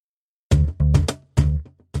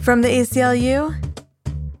From the ACLU,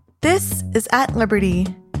 this is At Liberty.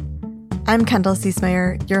 I'm Kendall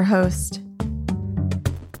Ciesmeyer, your host.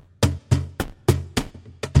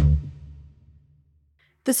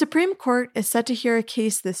 The Supreme Court is set to hear a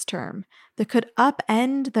case this term that could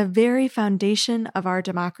upend the very foundation of our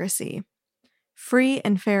democracy: free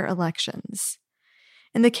and fair elections.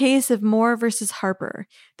 In the case of Moore v. Harper,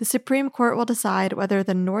 the Supreme Court will decide whether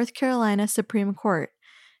the North Carolina Supreme Court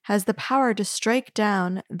has the power to strike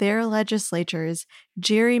down their legislature's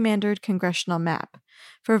gerrymandered congressional map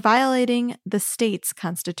for violating the state's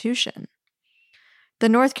constitution. The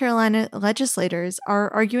North Carolina legislators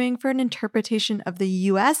are arguing for an interpretation of the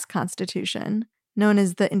U.S. Constitution, known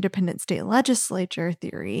as the independent state legislature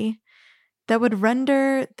theory, that would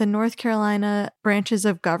render the North Carolina branches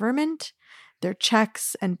of government, their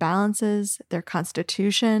checks and balances, their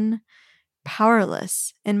constitution,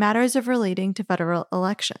 powerless in matters of relating to federal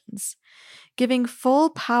elections, giving full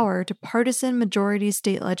power to partisan majority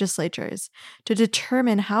state legislatures to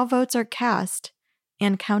determine how votes are cast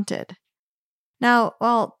and counted. Now,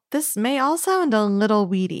 while this may all sound a little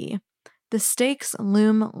weedy, the stakes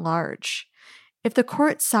loom large. If the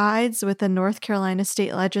court sides with the North Carolina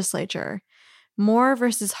state legislature, Moore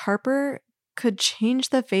versus Harper could change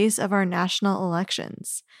the face of our national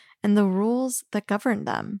elections and the rules that govern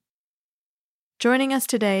them. Joining us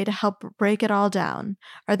today to help break it all down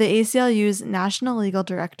are the ACLU's National Legal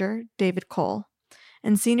Director, David Cole,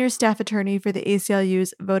 and Senior Staff Attorney for the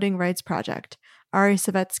ACLU's Voting Rights Project, Ari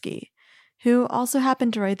Savetsky, who also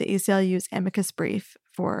happened to write the ACLU's amicus brief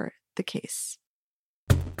for the case.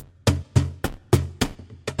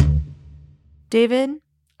 David,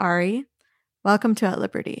 Ari, welcome to At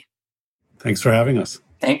Liberty. Thanks for having us.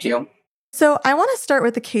 Thank you. So I want to start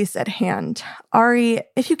with the case at hand. Ari,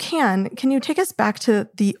 if you can you take us back to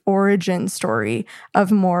the origin story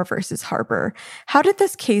of Moore versus Harper? How did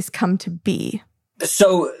this case come to be?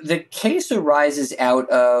 So the case arises out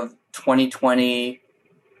of 2020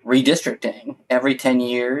 redistricting. Every 10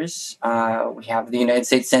 years, we have the United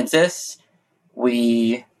States Census.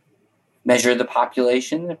 We measure the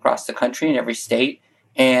population across the country in every state.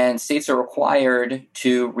 And states are required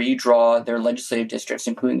to redraw their legislative districts,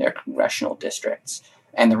 including their congressional districts.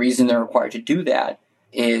 And the reason they're required to do that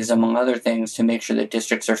is, among other things, to make sure that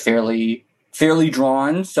districts are fairly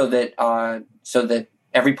drawn so that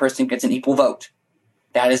every person gets an equal vote.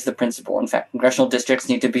 That is the principle. In fact, congressional districts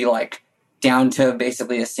need to be down to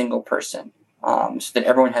basically a single person, so that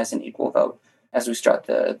everyone has an equal vote as we start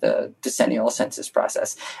the decennial census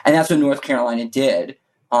process. And that's what North Carolina did.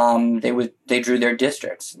 They drew their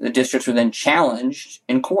districts. The districts were then challenged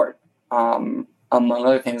in court, among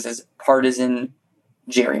other things, as partisan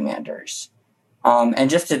gerrymanders. And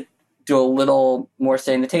just to do a little more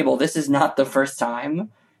setting the table, this is not the first time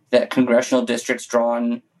that congressional districts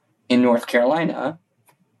drawn in North Carolina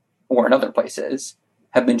or in other places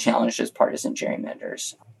have been challenged as partisan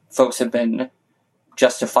gerrymanders. Folks have been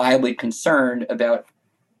justifiably concerned about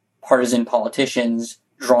partisan politicians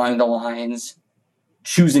drawing the lines,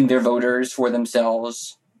 choosing their voters for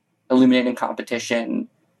themselves, eliminating competition,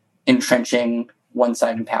 entrenching one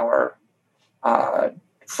side in power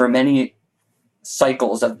for many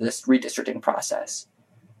cycles of this redistricting process.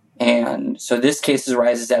 And so this case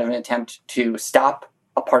arises out of an attempt to stop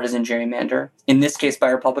a partisan gerrymander, in this case by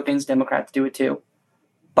Republicans. Democrats do it too,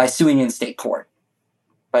 by suing in state court,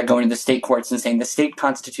 by going to the state courts and saying the state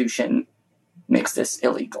constitution makes this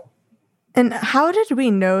illegal. And how did we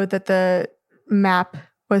know that the map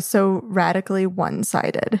was so radically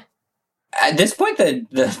one-sided? At this point,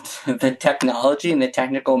 the technology and the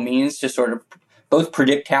technical means to sort of both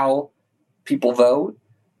predict how people vote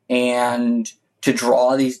and to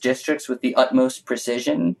draw these districts with the utmost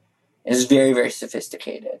precision is very, very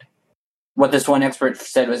sophisticated. What this one expert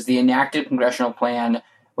said was the enacted congressional plan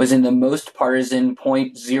was in the most partisan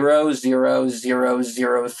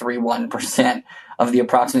 0.000031% of the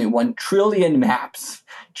approximately 1 trillion maps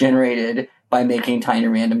generated by making tiny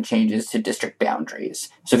random changes to district boundaries.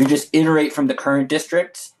 So if you just iterate from the current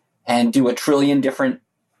districts and do 1 trillion different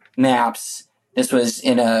maps, this was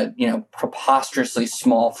in a preposterously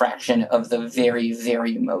small fraction of the very,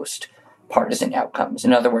 very most partisan outcomes.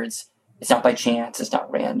 In other words, it's not by chance, it's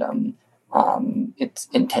not random. It's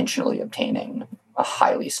intentionally obtaining a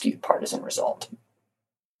highly skewed partisan result.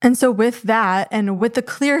 And so with that, and with the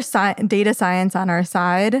clear data science on our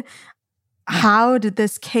side, how did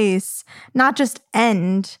this case not just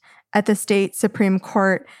end at the state Supreme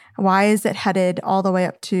Court? Why is it headed all the way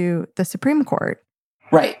up to the Supreme Court?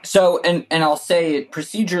 Right. So, and I'll say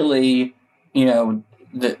procedurally,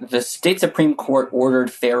 the state Supreme Court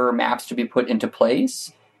ordered fairer maps to be put into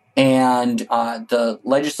place. And the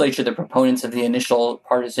legislature, the proponents of the initial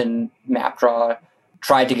partisan map draw,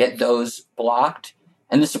 tried to get those blocked.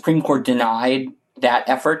 And the Supreme Court denied that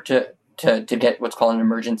effort to get what's called an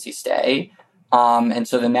emergency stay. And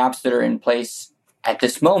so the maps that are in place at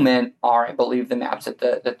this moment are, I believe, the maps that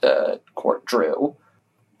the court drew.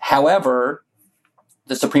 However,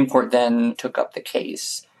 the Supreme Court then took up the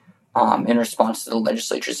case in response to the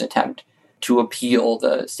legislature's attempt to appeal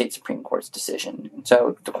the state Supreme Court's decision. And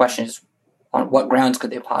so the question is, on what grounds could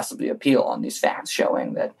they possibly appeal on these facts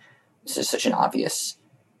showing that this is such an obvious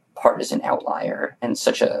partisan outlier and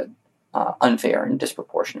such a unfair and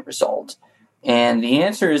disproportionate result? And the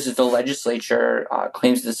answer is that the legislature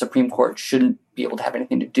claims that the Supreme Court shouldn't be able to have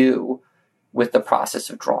anything to do with the process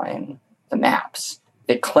of drawing the maps.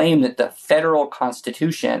 They claim that the federal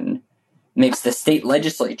Constitution makes the state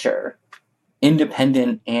legislature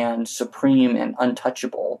independent and supreme and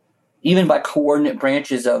untouchable, even by coordinate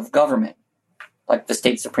branches of government, like the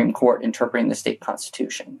state Supreme Court interpreting the state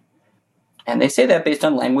Constitution. And they say that based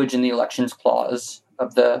on language in the Elections Clause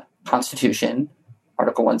of the Constitution,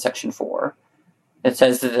 Article 1, Section 4. It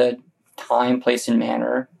says that the time, place, and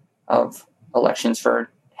manner of elections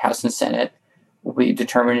for House and Senate will be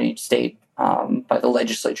determined in each state by the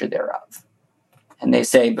legislature thereof. And they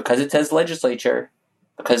say because it says legislature,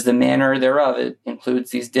 because the manner thereof it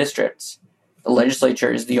includes these districts, the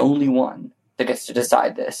legislature is the only one that gets to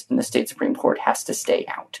decide this, and the state Supreme Court has to stay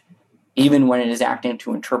out, even when it is acting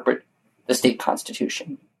to interpret the state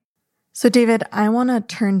Constitution. So, David, I want to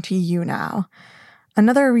turn to you now.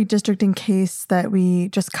 Another redistricting case that we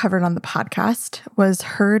just covered on the podcast was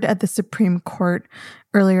heard at the Supreme Court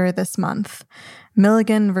earlier this month,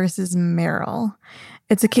 Milligan versus Merrill.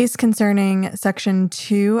 It's a case concerning Section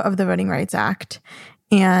 2 of the Voting Rights Act,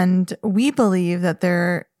 and we believe that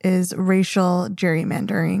there is racial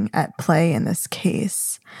gerrymandering at play in this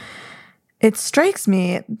case. It strikes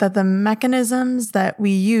me that the mechanisms that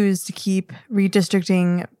we use to keep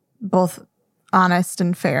redistricting both honest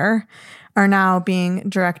and fair are now being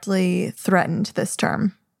directly threatened this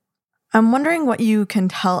term. I'm wondering what you can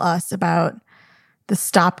tell us about the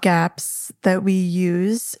stopgaps that we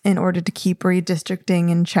use in order to keep redistricting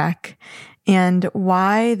in check and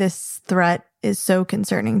why this threat is so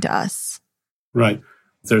concerning to us. Right.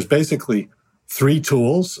 There's basically three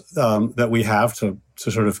tools that we have to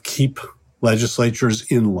sort of keep legislatures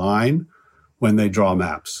in line when they draw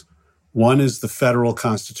maps. One is the federal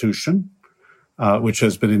Constitution, which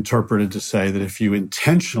has been interpreted to say that if you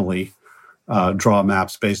intentionally draw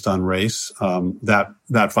maps based on race,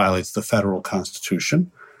 that violates the federal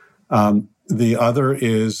Constitution. The other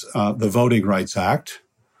is the Voting Rights Act,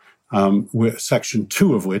 Section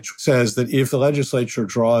 2 of which says that if the legislature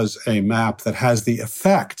draws a map that has the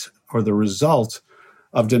effect or the result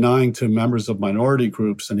of denying to members of minority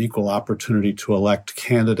groups an equal opportunity to elect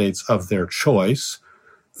candidates of their choice,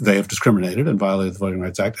 they have discriminated and violated the Voting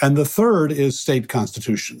Rights Act. And the third is state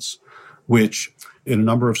constitutions, which in a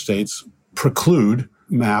number of states preclude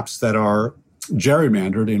maps that are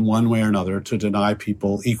gerrymandered in one way or another to deny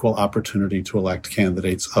people equal opportunity to elect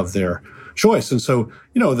candidates of their choice. And so,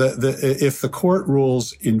 if the court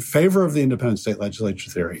rules in favor of the independent state legislature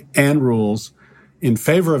theory and rules in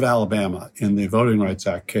favor of Alabama in the Voting Rights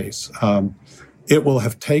Act case, it will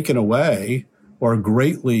have taken away or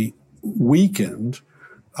greatly weakened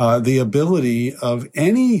the ability of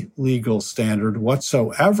any legal standard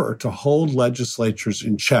whatsoever to hold legislatures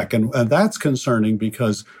in check. And that's concerning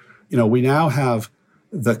because, we now have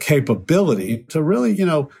the capability to really,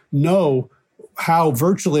 know how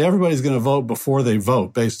virtually everybody's going to vote before they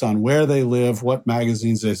vote based on where they live, what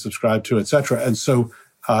magazines they subscribe to, et cetera. And so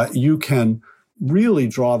you can really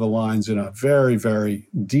draw the lines in a very, very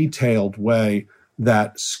detailed way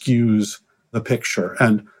that skews the picture.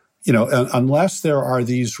 And unless there are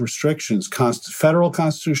these restrictions, federal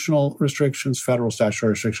constitutional restrictions, federal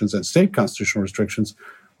statutory restrictions, and state constitutional restrictions,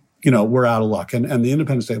 we're out of luck. And the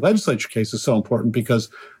independent state legislature case is so important because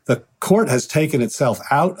the court has taken itself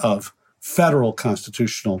out of federal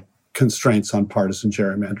constitutional constraints on partisan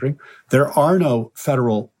gerrymandering. There are no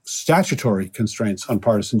federal statutory constraints on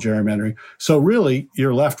partisan gerrymandering. So really,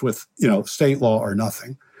 you're left with, state law or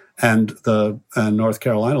nothing. And the North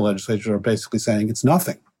Carolina legislature are basically saying it's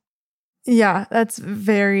nothing. Yeah, that's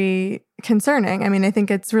very concerning. I mean, I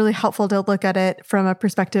think it's really helpful to look at it from a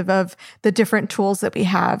perspective of the different tools that we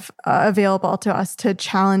have available to us to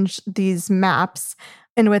challenge these maps.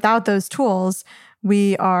 And without those tools,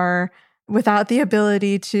 we are without the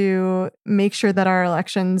ability to make sure that our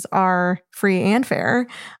elections are free and fair.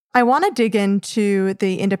 I want to dig into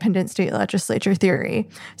the independent state legislature theory.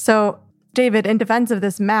 So David, in defense of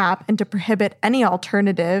this map and to prohibit any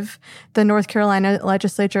alternative, the North Carolina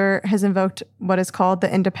legislature has invoked what is called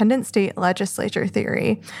the independent state legislature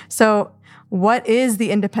theory. So what is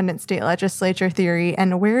the independent state legislature theory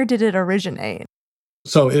and where did it originate?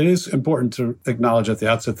 So it is important to acknowledge at the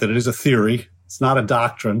outset that it is a theory. It's not a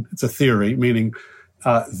doctrine. It's a theory, meaning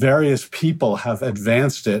various people have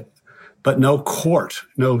advanced it, but no court,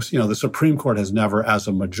 the Supreme Court has never, as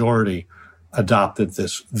a majority, adopted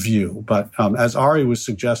this view. But as Ari was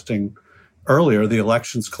suggesting earlier, the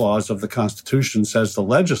Elections Clause of the Constitution says the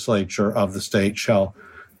legislature of the state shall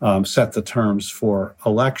set the terms for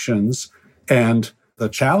elections. And the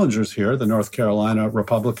challengers here, the North Carolina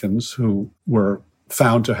Republicans who were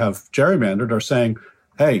found to have gerrymandered, are saying,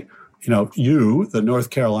 hey, you, the North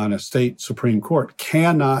Carolina State Supreme Court,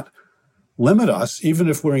 cannot limit us, even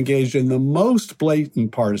if we're engaged in the most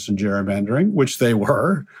blatant partisan gerrymandering, which they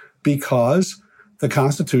were, because the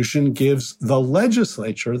Constitution gives the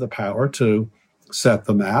legislature the power to set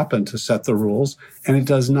the map and to set the rules, and it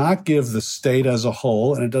does not give the state as a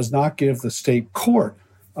whole, and it does not give the state court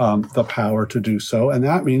the power to do so. And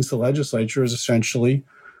that means the legislature is essentially,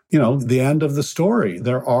 the end of the story.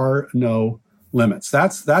 There are no limits.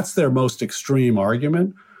 That's their most extreme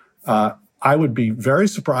argument. I would be very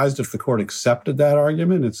surprised if the court accepted that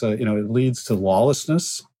argument. It leads to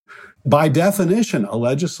lawlessness. By definition, a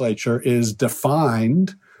legislature is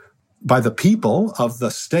defined by the people of the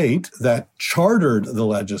state that chartered the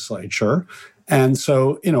legislature. And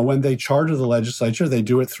so, when they charter the legislature, they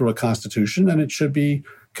do it through a constitution, and it should be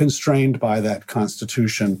constrained by that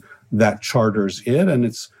constitution that charters it. And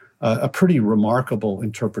it's a pretty remarkable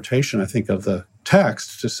interpretation, I think, of the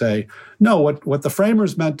text to say, no, what the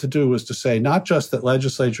framers meant to do was to say not just that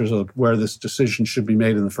legislatures are where this decision should be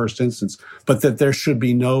made in the first instance, but that there should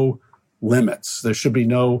be no limits. There should be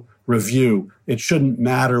no review. It shouldn't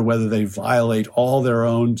matter whether they violate all their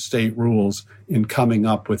own state rules in coming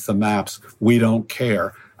up with the maps. We don't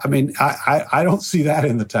care. I mean, I don't see that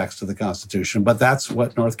in the text of the Constitution, but that's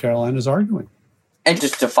what North Carolina is arguing. And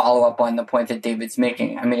just to follow up on the point that David's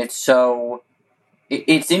making, I mean, it's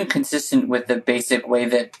inconsistent with the basic way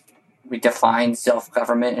that we define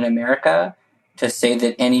self-government in America to say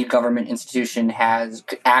that any government institution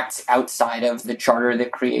acts outside of the charter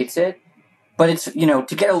that creates it. But it's,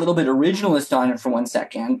 to get a little bit originalist on it for 1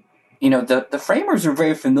 second, the framers are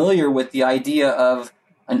very familiar with the idea of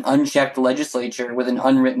an unchecked legislature with an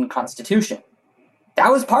unwritten constitution.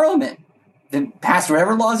 That was Parliament. They passed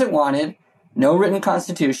whatever laws it wanted, no written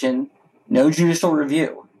constitution, no judicial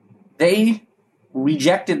review. They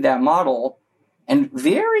rejected that model and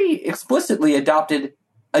very explicitly adopted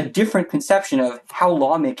a different conception of how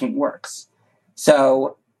lawmaking works.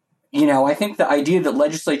 So, I think the idea that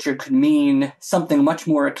legislature could mean something much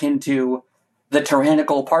more akin to the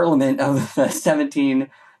tyrannical parliament of the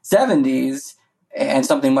 1770s and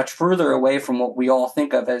something much further away from what we all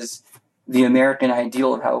think of as the American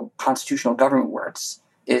ideal of how constitutional government works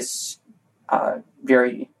is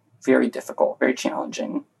very, very difficult, very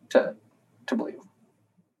challenging to believe.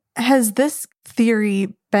 Has this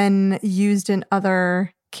theory been used in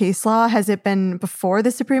other case law? Has it been before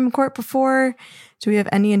the Supreme Court before? Do we have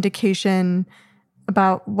any indication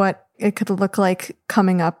about what it could look like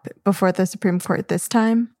coming up before the Supreme Court this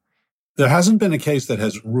time? There hasn't been a case that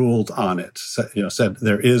has ruled on it, said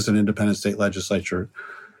there is an independent state legislature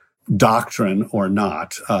doctrine or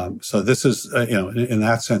not. So this is, in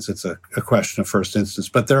that sense, it's a question of first instance.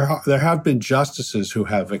 But there have been justices who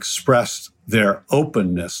have expressed their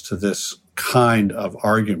openness to this kind of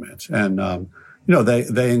argument. And,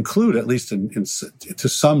 they include, at least to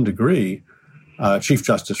some degree, Chief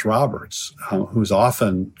Justice Roberts, who's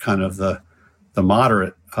often kind of the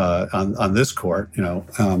moderate on this court.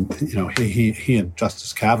 He and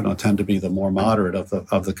Justice Kavanaugh tend to be the more moderate of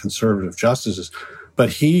the conservative justices,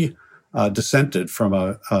 but he dissented from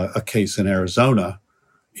a case in Arizona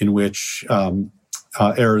in which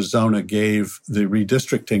Arizona gave the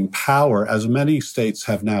redistricting power, as many states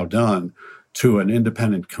have now done, to an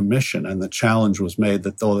independent commission. And the challenge was made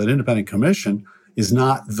that though an independent commission is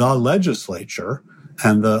not the legislature,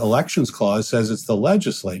 and the Elections Clause says it's the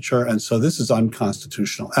legislature, and so this is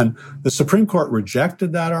unconstitutional. And the Supreme Court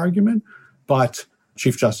rejected that argument, but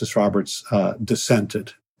Chief Justice Roberts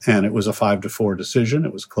dissented. And it was a 5-4 decision.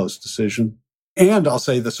 It was a close decision. And I'll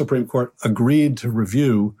say the Supreme Court agreed to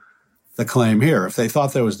review the claim here. If they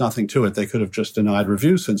thought there was nothing to it, they could have just denied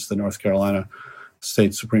review since the North Carolina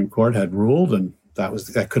State Supreme Court had ruled, and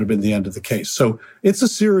that could have been the end of the case. So it's a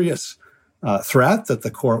serious threat that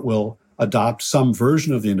the court will adopt some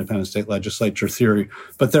version of the independent state legislature theory.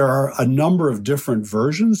 But there are a number of different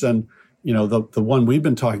versions, and the one we've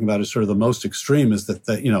been talking about is sort of the most extreme, is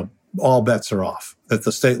that all bets are off, that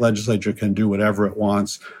the state legislature can do whatever it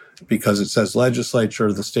wants because it says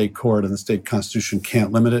legislature, the state court, and the state constitution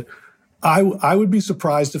can't limit it. I would be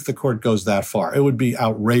surprised if the court goes that far. It would be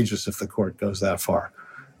outrageous if the court goes that far.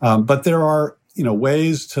 But there are,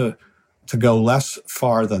 ways to go less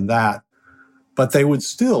far than that, but they would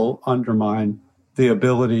still undermine the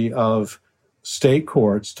ability of state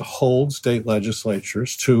courts to hold state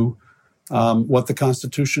legislatures to what the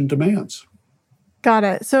Constitution demands. Got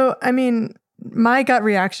it. So, my gut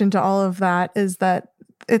reaction to all of that is that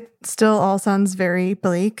it still all sounds very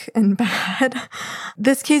bleak and bad.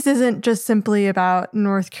 This case isn't just simply about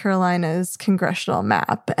North Carolina's congressional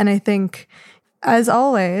map. And I think, as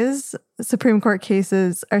always, Supreme Court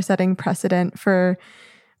cases are setting precedent for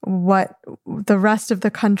what the rest of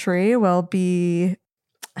the country will be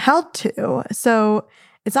held to. So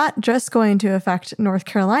it's not just going to affect North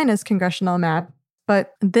Carolina's congressional map,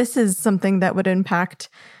 but this is something that would impact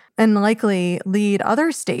and likely lead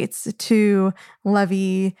other states to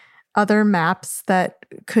levy other maps that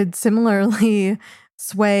could similarly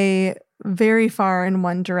sway very far in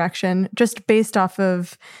one direction, just based off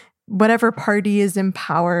of whatever party is in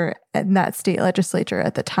power in that state legislature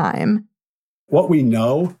at the time. What we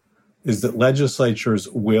know is that legislatures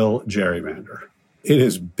will gerrymander. It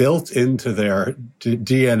is built into their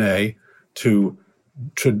DNA to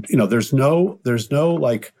there's no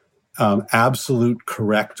absolute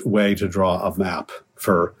correct way to draw a map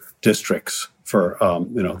for districts for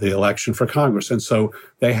the election for Congress. And so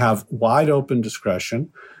they have wide open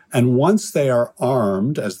discretion. And once they are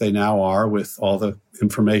armed, as they now are with all the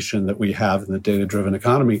information that we have in the data-driven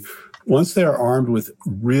economy, once they are armed with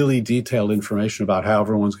really detailed information about how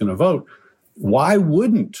everyone's going to vote, why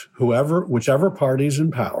wouldn't whichever party's in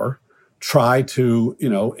power try to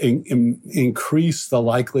increase the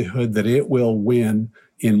likelihood that it will win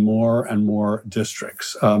in more and more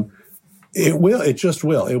districts? It will. It just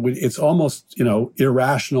will. It's almost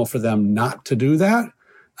irrational for them not to do that.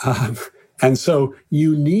 And so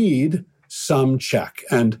you need some check.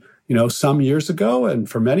 And some years ago, and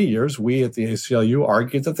for many years, we at the ACLU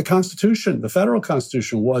argued that the federal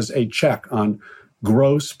Constitution, was a check on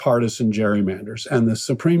gross partisan gerrymanders. And the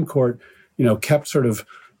Supreme Court, kept sort of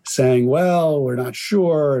saying, well, we're not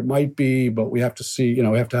sure, it might be, but we have to see,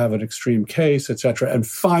 we have to have an extreme case, et cetera. And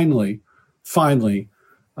finally,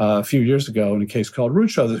 a few years ago, in a case called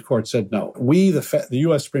Rucho, the court said, no, the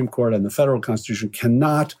U.S. Supreme Court and the federal Constitution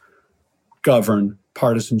cannot govern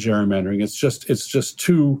partisan gerrymandering. It's just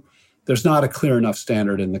too, there's not a clear enough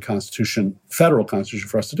standard in the Constitution, federal Constitution,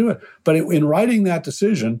 for us to do it. But in writing that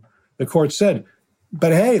decision, the court said,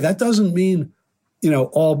 but hey, that doesn't mean,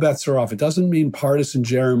 all bets are off. It doesn't mean partisan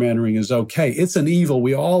gerrymandering is okay. It's an evil.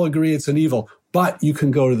 We all agree it's an evil, but you can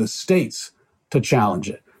go to the states to challenge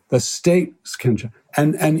it. The states can,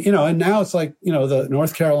 and now it's like, the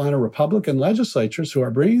North Carolina Republican legislatures who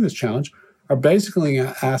are bringing this challenge are basically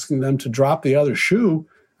asking them to drop the other shoe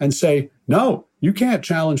and say, no, you can't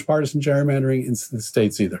challenge partisan gerrymandering in the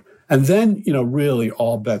states either. And then, really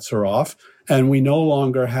all bets are off. And we no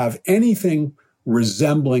longer have anything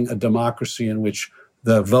resembling a democracy in which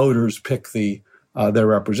the voters pick their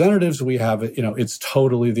representatives. We have, it's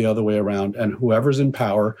totally the other way around. And whoever's in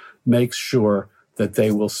power makes sure that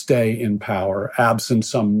they will stay in power, absent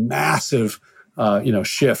some massive,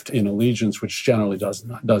 shift in allegiance, which generally does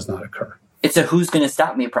not occur. It's a who's going to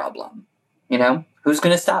stop me problem. Who's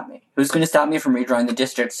going to stop me? Who's going to stop me from redrawing the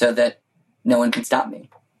district so that no one can stop me?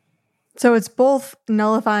 So it's both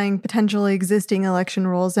nullifying potentially existing election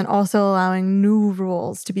rules and also allowing new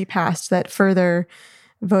rules to be passed that further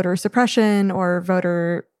voter suppression or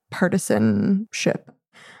voter partisanship.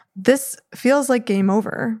 This feels like game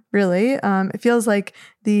over, really. It feels like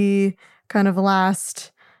the kind of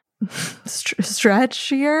last stretch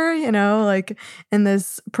here, like in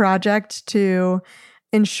this project to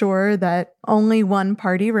ensure that only one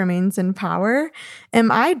party remains in power.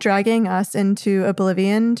 Am I dragging us into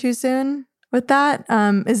oblivion too soon with that?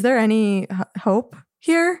 Is there any hope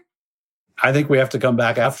here? I think we have to come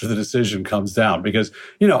back after the decision comes down because,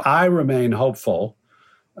 I remain hopeful.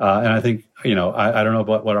 And I think, I don't know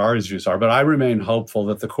what Ari's views are, but I remain hopeful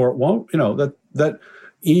that the court won't,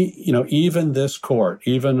 even this court,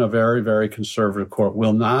 even a very, very conservative court,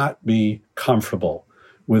 will not be comfortable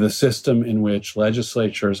with a system in which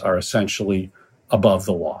legislatures are essentially above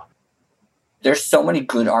the law. There's so many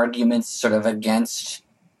good arguments sort of against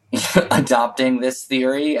adopting this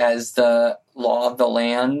theory as the law of the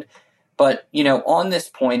land. But, on this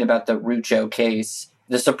point about the Rucho case,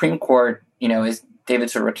 the Supreme Court, as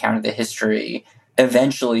David sort of recounted the history,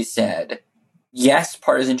 eventually said, yes,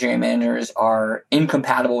 partisan gerrymanders are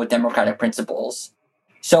incompatible with democratic principles.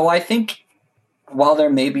 So I think while there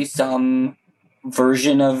may be some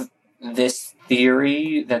version of this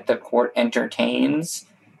theory that the court entertains,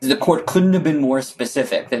 the court couldn't have been more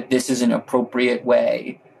specific that this is an appropriate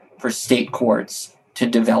way for state courts to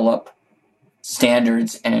develop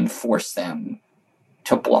standards and enforce them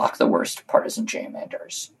to block the worst partisan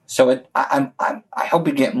gerrymanders. So I hope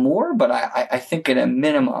we get more, but I think at a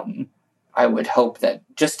minimum, I would hope that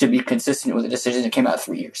just to be consistent with the decision that came out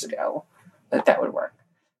 3 years ago, that would work.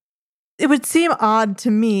 It would seem odd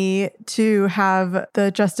to me to have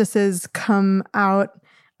the justices come out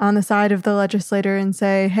on the side of the legislator and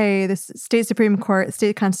say, hey, this state Supreme Court,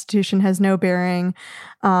 state constitution has no bearing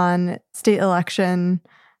on state election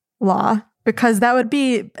law, because that would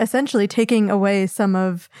be essentially taking away some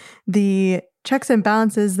of the checks and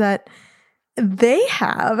balances that they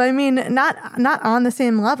have. I mean, not on the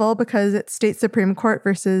same level because it's state Supreme Court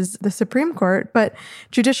versus the Supreme Court, but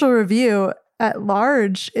judicial review at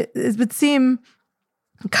large, it would seem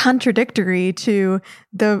contradictory to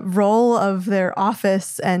the role of their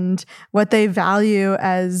office and what they value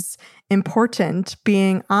as important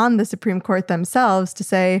being on the Supreme Court themselves to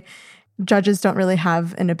say judges don't really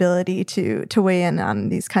have an ability to weigh in on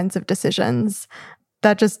these kinds of decisions.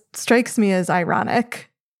 That just strikes me as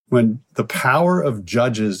ironic. When the power of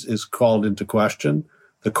judges is called into question,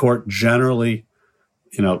 the court generally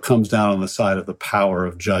comes down on the side of the power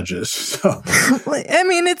of judges. So, I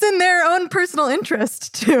mean, it's in their own personal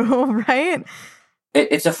interest too, right?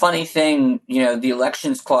 It's a funny thing, the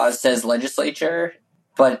elections clause says legislature,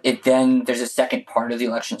 but then there's a second part of the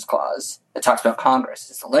elections clause that talks about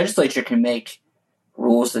Congress. The legislature can make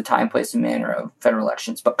rules, the time, place, and manner of federal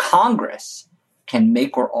elections, but Congress can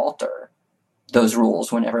make or alter those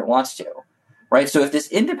rules whenever it wants to, right? So if this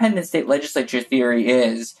independent state legislature theory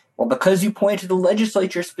is, well, because you point to the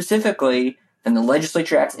legislature specifically, then the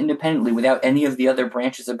legislature acts independently without any of the other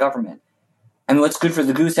branches of government. I mean, what's good for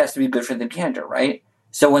the goose has to be good for the gander, right?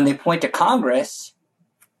 So when they point to Congress,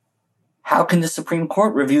 how can the Supreme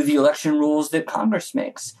Court review the election rules that Congress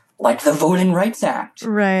makes? Like the Voting Rights Act.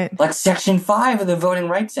 Right. Like Section 5 of the Voting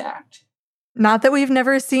Rights Act. Not that we've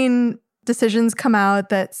never seen decisions come out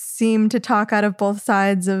that seem to talk out of both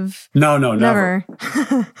sides of... No, never.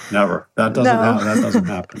 Never. That doesn't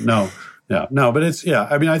happen. No. Yeah. No, but it's,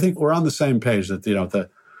 I mean, I think we're on the same page that,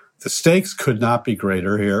 the stakes could not be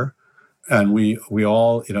greater here. And we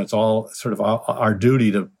all, it's all sort of our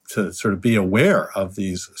duty to sort of be aware of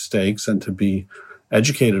these stakes and to be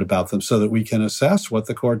educated about them so that we can assess what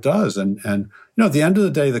the court does. And at the end of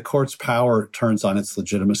the day, the court's power turns on its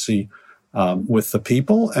legitimacy with the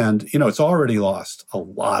people. And, it's already lost a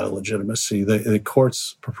lot of legitimacy. The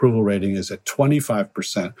court's approval rating is at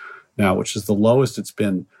 25% now, which is the lowest it's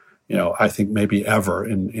been, I think maybe ever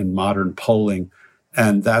in modern polling.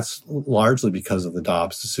 And that's largely because of the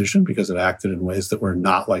Dobbs decision, because it acted in ways that were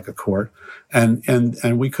not like a court. And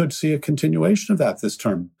we could see a continuation of that this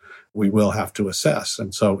term. We will have to assess.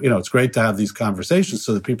 And so, it's great to have these conversations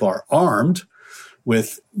so that people are armed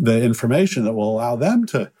with the information that will allow them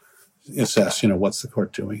to assess, what's the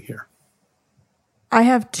court doing here. I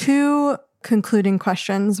have two concluding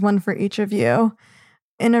questions, one for each of you.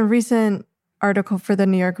 In a recent article for the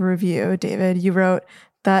New York Review, David, you wrote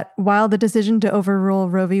that while the decision to overrule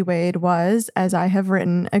Roe v. Wade was, as I have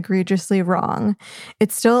written, egregiously wrong,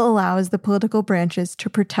 it still allows the political branches to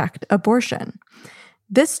protect abortion.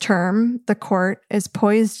 This term, the court is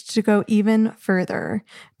poised to go even further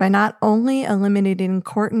by not only eliminating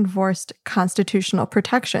court-enforced constitutional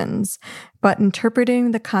protections, but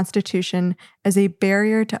interpreting the Constitution as a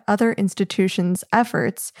barrier to other institutions'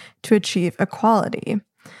 efforts to achieve equality.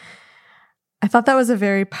 I thought that was a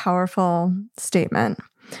very powerful statement.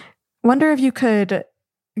 Wonder if you could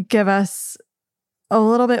give us a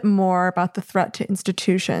little bit more about the threat to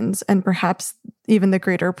institutions and perhaps even the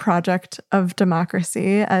greater project of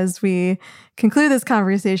democracy as we conclude this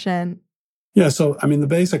conversation. Yeah, so, I mean, the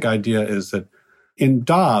basic idea is that in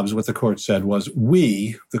Dobbs, what the court said was,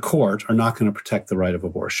 we, the court, are not going to protect the right of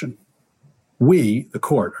abortion. We, the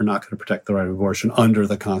court, are not going to protect the right of abortion under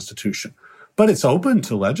the Constitution. But it's open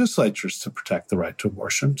to legislatures to protect the right to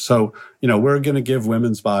abortion. So, we're going to give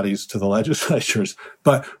women's bodies to the legislatures,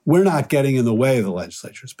 but we're not getting in the way of the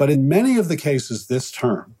legislatures. But in many of the cases this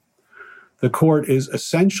term, the court is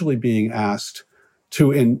essentially being asked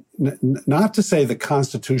to, not to say the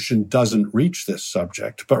Constitution doesn't reach this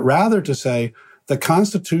subject, but rather to say the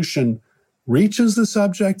Constitution reaches the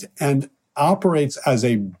subject and operates as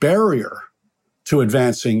a barrier to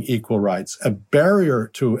advancing equal rights, a barrier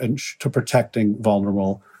to protecting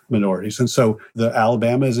vulnerable minorities. And so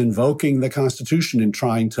Alabama is invoking the Constitution in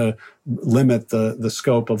trying to limit the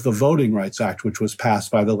scope of the Voting Rights Act, which was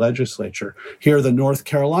passed by the legislature. Here, the North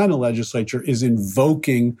Carolina legislature is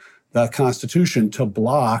invoking the Constitution to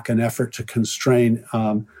block an effort to constrain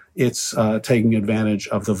its taking advantage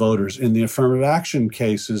of the voters. In the affirmative action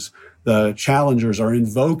cases, the challengers are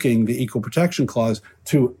invoking the Equal Protection Clause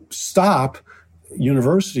to stop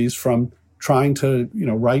universities from trying to,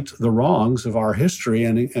 right the wrongs of our history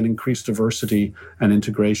and increase diversity and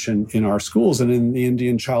integration in our schools. And in the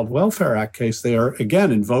Indian Child Welfare Act case, they are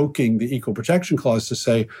again invoking the Equal Protection Clause to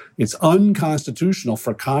say it's unconstitutional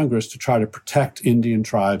for Congress to try to protect Indian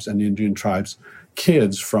tribes and Indian tribes'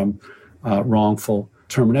 kids from wrongful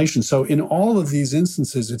termination. So in all of these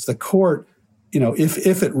instances, it's the court,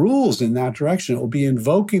 if it rules in that direction, it will be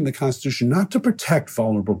invoking the Constitution not to protect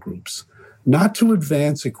vulnerable groups, not to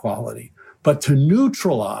advance equality, but to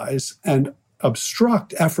neutralize and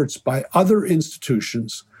obstruct efforts by other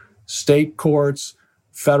institutions, state courts,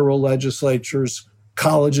 federal legislatures,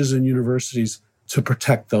 colleges and universities, to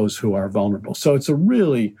protect those who are vulnerable. So it's a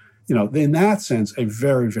really, in that sense, a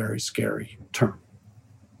very, very scary term.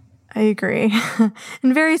 I agree.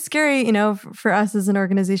 And very scary, for us as an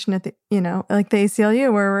organization at the, like the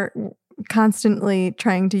ACLU, where we're constantly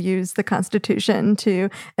trying to use the Constitution to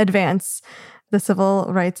advance the civil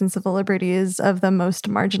rights and civil liberties of the most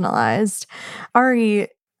marginalized. Ari,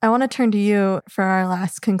 I want to turn to you for our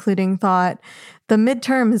last concluding thought. The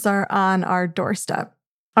midterms are on our doorstep.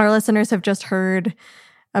 Our listeners have just heard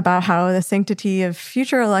about how the sanctity of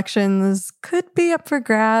future elections could be up for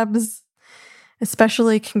grabs,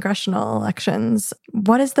 especially congressional elections.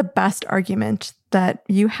 What is the best argument that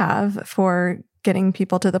you have for getting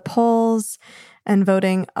people to the polls and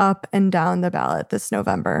voting up and down the ballot this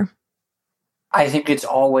November? I think it's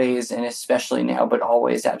always, and especially now, but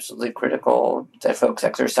always absolutely critical that folks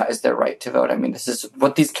exercise their right to vote. I mean, this is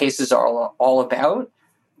what these cases are all about.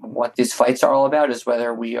 What these fights are all about is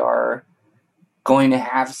whether we are going to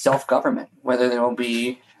have self-government, whether there will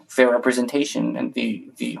be fair representation. And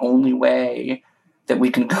the only way that we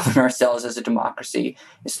can govern ourselves as a democracy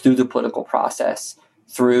is through the political process,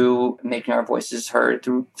 through making our voices heard,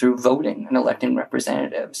 through voting and electing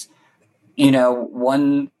representatives.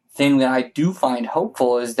 One thing that I do find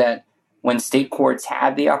hopeful is that when state courts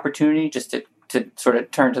had the opportunity, just to sort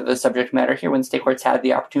of turn to the subject matter here, when state courts had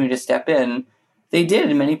the opportunity to step in, they did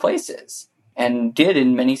in many places and did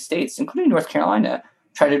in many states, including North Carolina,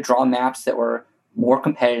 try to draw maps that were more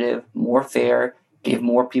competitive, more fair, gave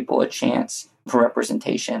more people a chance for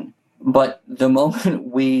representation. But the moment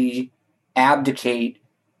we abdicate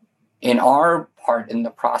in our part in the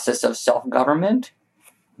process of self-government,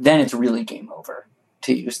 then it's really game over,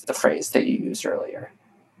 to use the phrase that you used earlier.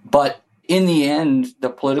 But in the end, the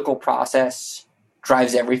political process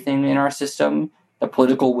drives everything in our system. The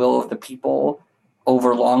political will of the people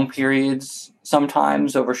over long periods,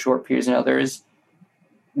 sometimes over short periods and others,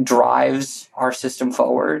 drives our system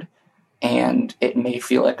forward. And it may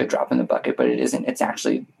feel like a drop in the bucket, but it isn't. It's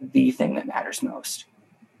actually the thing that matters most.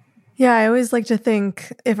 Yeah, I always like to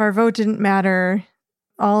think if our vote didn't matter,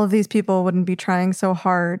 all of these people wouldn't be trying so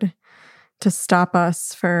hard to stop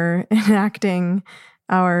us for enacting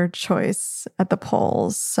our choice at the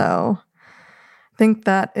polls. So I think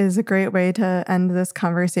that is a great way to end this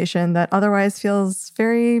conversation that otherwise feels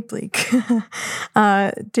very bleak.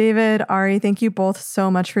 David, Ari, thank you both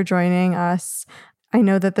so much for joining us. I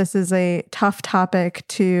know that this is a tough topic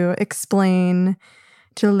to explain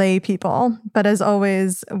to lay people, but as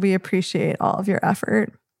always, we appreciate all of your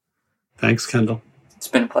effort. Thanks, Kendall. It's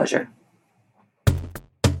been a pleasure.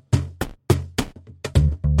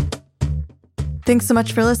 Thanks so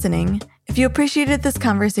much for listening. If you appreciated this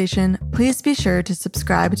conversation, please be sure to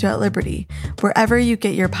subscribe to At Liberty wherever you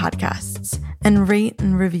get your podcasts and rate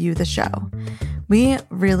and review the show. We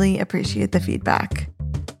really appreciate the feedback.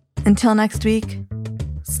 Until next week,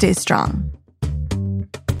 stay strong.